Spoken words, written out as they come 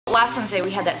Last Wednesday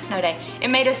we had that snow day. It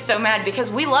made us so mad because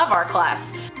we love our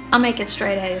class. I'm making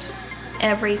straight A's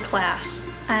every class.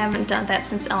 I haven't done that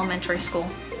since elementary school.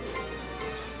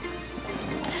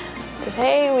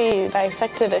 Today we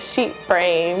dissected a sheep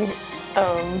brain.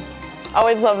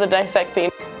 Always love the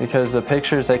dissecting. Because the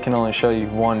pictures, they can only show you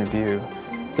one view.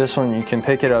 This one, you can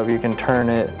pick it up, you can turn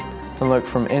it, and look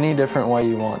from any different way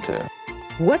you want to.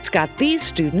 What's got these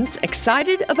students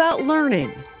excited about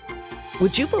learning?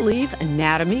 Would you believe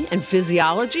anatomy and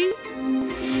physiology?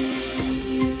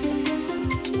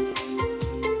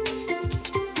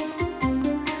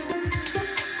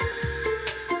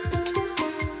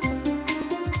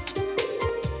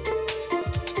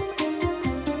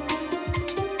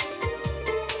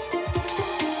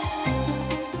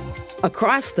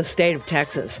 Across the state of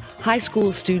Texas, high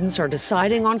school students are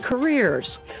deciding on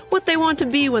careers, what they want to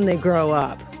be when they grow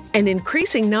up. An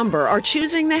increasing number are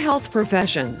choosing the health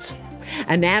professions.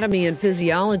 Anatomy and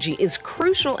physiology is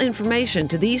crucial information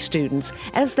to these students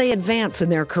as they advance in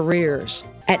their careers.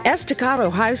 At Estacado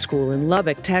High School in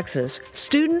Lubbock, Texas,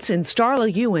 students in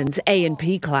Starla Ewan's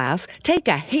A&P class take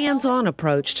a hands-on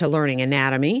approach to learning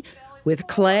anatomy with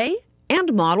clay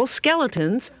and model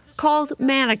skeletons called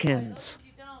mannequins.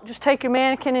 Just take your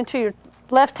mannequin into your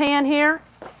left hand here,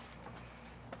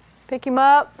 pick him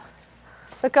up,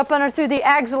 look up under through the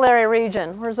axillary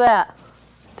region. Where's that?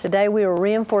 Today we are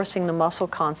reinforcing the muscle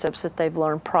concepts that they've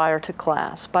learned prior to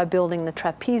class by building the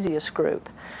trapezius group.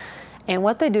 And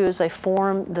what they do is they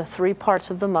form the three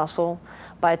parts of the muscle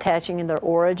by attaching in their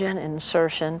origin and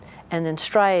insertion and then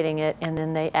striating it, and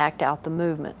then they act out the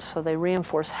movement. So they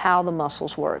reinforce how the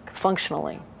muscles work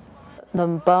functionally. The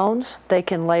bones, they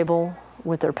can label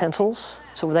with their pencils,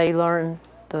 so they learn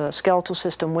the skeletal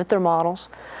system with their models.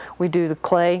 We do the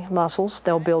clay muscles.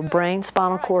 They'll build brain,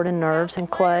 spinal cord, and nerves in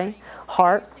clay,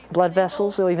 heart, blood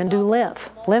vessels. They'll even do lymph.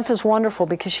 Lymph is wonderful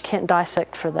because you can't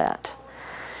dissect for that.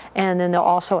 And then they'll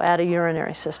also add a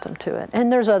urinary system to it.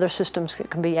 And there's other systems that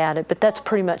can be added, but that's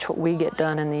pretty much what we get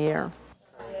done in the year.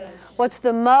 What's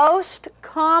the most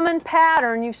common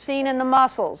pattern you've seen in the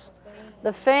muscles?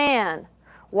 The fan.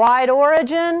 Wide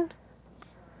origin,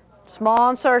 small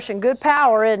insertion. Good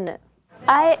power, isn't it?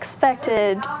 I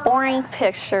expected boring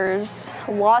pictures,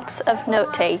 lots of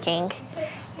note-taking,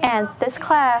 and this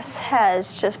class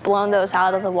has just blown those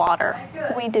out of the water.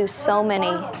 We do so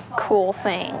many cool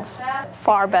things,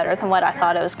 far better than what I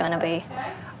thought it was going to be.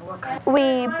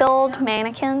 We build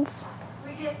mannequins.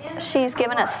 She's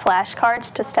given us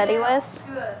flashcards to study with,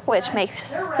 which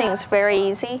makes things very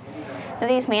easy. And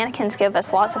these mannequins give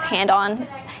us lots of hands-on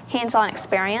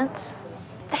experience.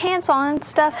 The hands-on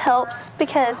stuff helps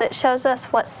because it shows us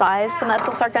what size the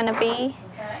muscles are going to be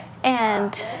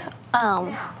and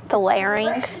the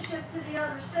layering.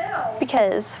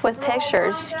 Because with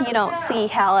pictures, you don't see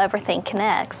how everything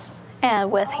connects. And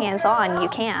with hands-on, you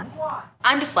can.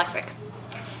 I'm dyslexic,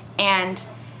 and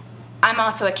I'm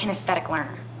also a kinesthetic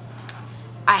learner.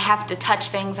 I have to touch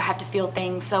things, I have to feel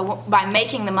things, so by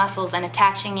making the muscles and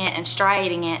attaching it and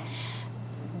striating it,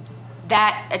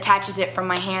 that attaches it from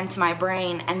my hand to my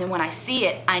brain, and then when I see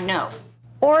it, I know.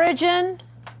 Origin,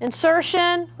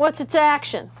 insertion, what's its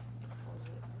action?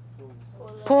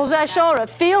 Pulls that shoulder.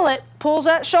 Feel it, pulls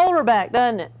that shoulder back,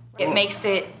 doesn't it? It makes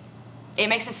it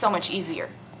so much easier.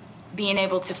 Being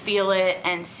able to feel it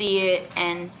and see it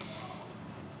and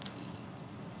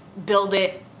build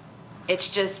it, it's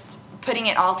just putting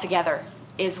it all together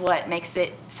is what makes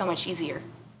it so much easier.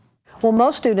 Well,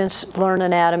 most students learn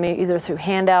anatomy either through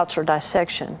handouts or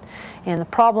dissection, and the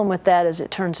problem with that is it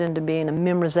turns into being a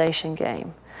memorization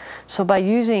game. So by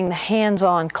using the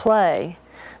hands-on clay,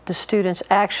 the students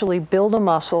actually build a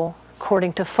muscle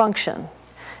according to function.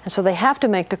 And so they have to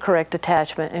make the correct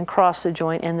attachment and cross the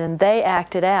joint, and then they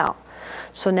act it out.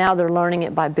 So now they're learning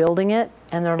it by building it,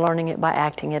 and they're learning it by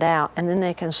acting it out. And then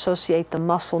they can associate the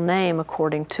muscle name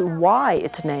according to why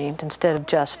it's named instead of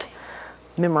just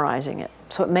memorizing it.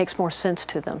 So it makes more sense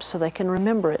to them, so they can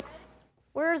remember it.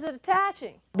 Where is it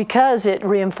attaching? Because it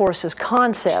reinforces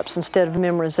concepts instead of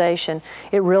memorization,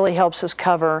 it really helps us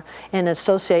cover and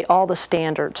associate all the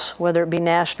standards, whether it be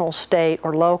national, state,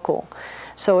 or local.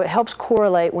 So it helps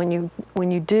correlate when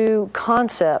you do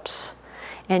concepts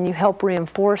and you help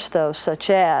reinforce those, such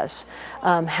as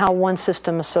how one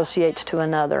system associates to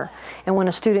another. And when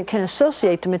a student can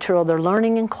associate the material they're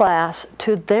learning in class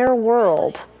to their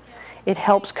world, it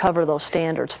helps cover those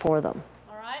standards for them.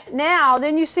 All right. Now,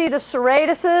 then you see the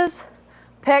serratuses,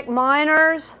 pec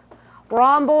minors,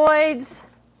 rhomboids.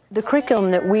 The curriculum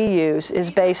that we use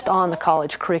is based on the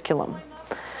college curriculum.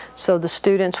 So the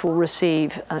students will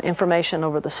receive information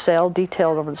over the cell,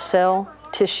 detailed over the cell,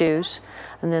 tissues,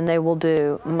 and then they will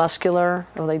do muscular,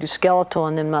 or they do skeletal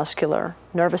and then muscular,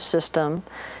 nervous system,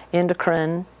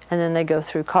 endocrine, and then they go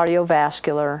through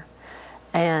cardiovascular,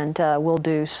 and we'll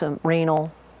do some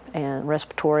renal and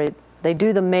respiratory. They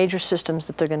do the major systems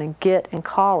that they're going to get in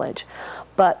college,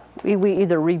 but we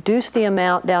either reduce the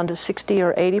amount down to 60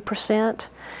 or 80%.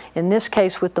 In this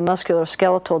case, with the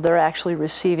musculoskeletal, they're actually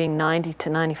receiving 90 to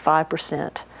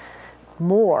 95%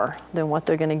 more than what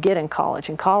they're going to get in college.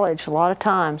 In college, a lot of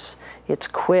times, it's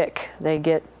quick. They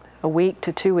get a week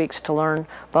to 2 weeks to learn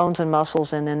bones and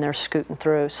muscles, and then they're scooting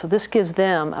through. So this gives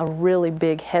them a really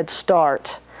big head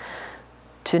start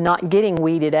to not getting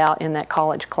weeded out in that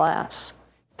college class.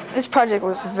 This project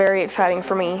was very exciting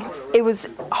for me. It was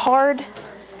hard,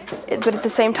 but at the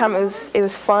same time it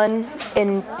was fun,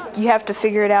 and you have to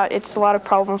figure it out. It's a lot of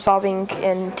problem solving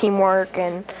and teamwork,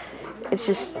 and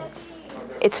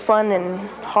it's fun and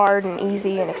hard and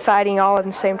easy and exciting all at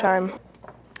the same time.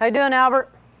 How you doing, Albert?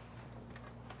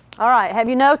 All right, have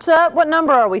your notes up? What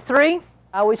number are we, 3?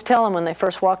 I always tell them when they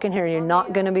first walk in here, you're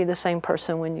not going to be the same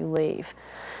person when you leave.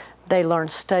 They learn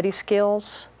study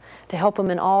skills to help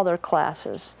them in all their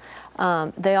classes.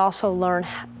 They also learn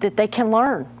that they can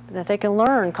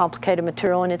learn complicated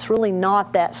material, and it's really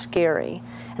not that scary.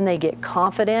 And they get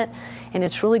confident, and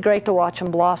it's really great to watch them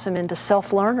blossom into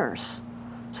self-learners.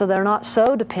 So they're not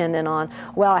so dependent on,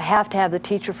 well, I have to have the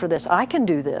teacher for this. I can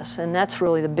do this. And that's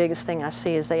really the biggest thing I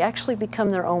see, is they actually become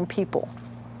their own people.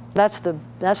 That's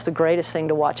the greatest thing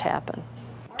to watch happen.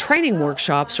 Training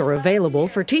workshops are available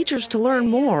for teachers to learn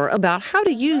more about how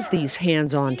to use these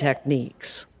hands-on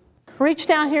techniques. Reach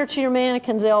down here to your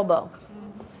mannequin's elbow.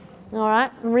 All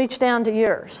right, and reach down to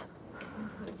yours.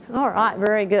 All right,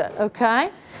 very good. Okay.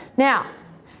 Now,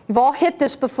 you've all hit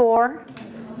this before.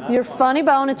 Your funny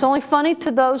bone, it's only funny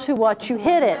to those who watch you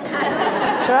hit it.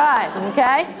 That's right,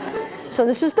 okay? So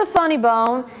this is the funny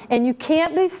bone, and you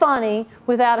can't be funny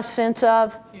without a sense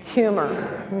of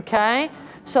humor, okay?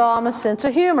 So I'm a sense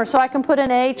of humor, so I can put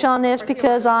an H on this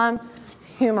because I'm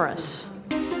humorous.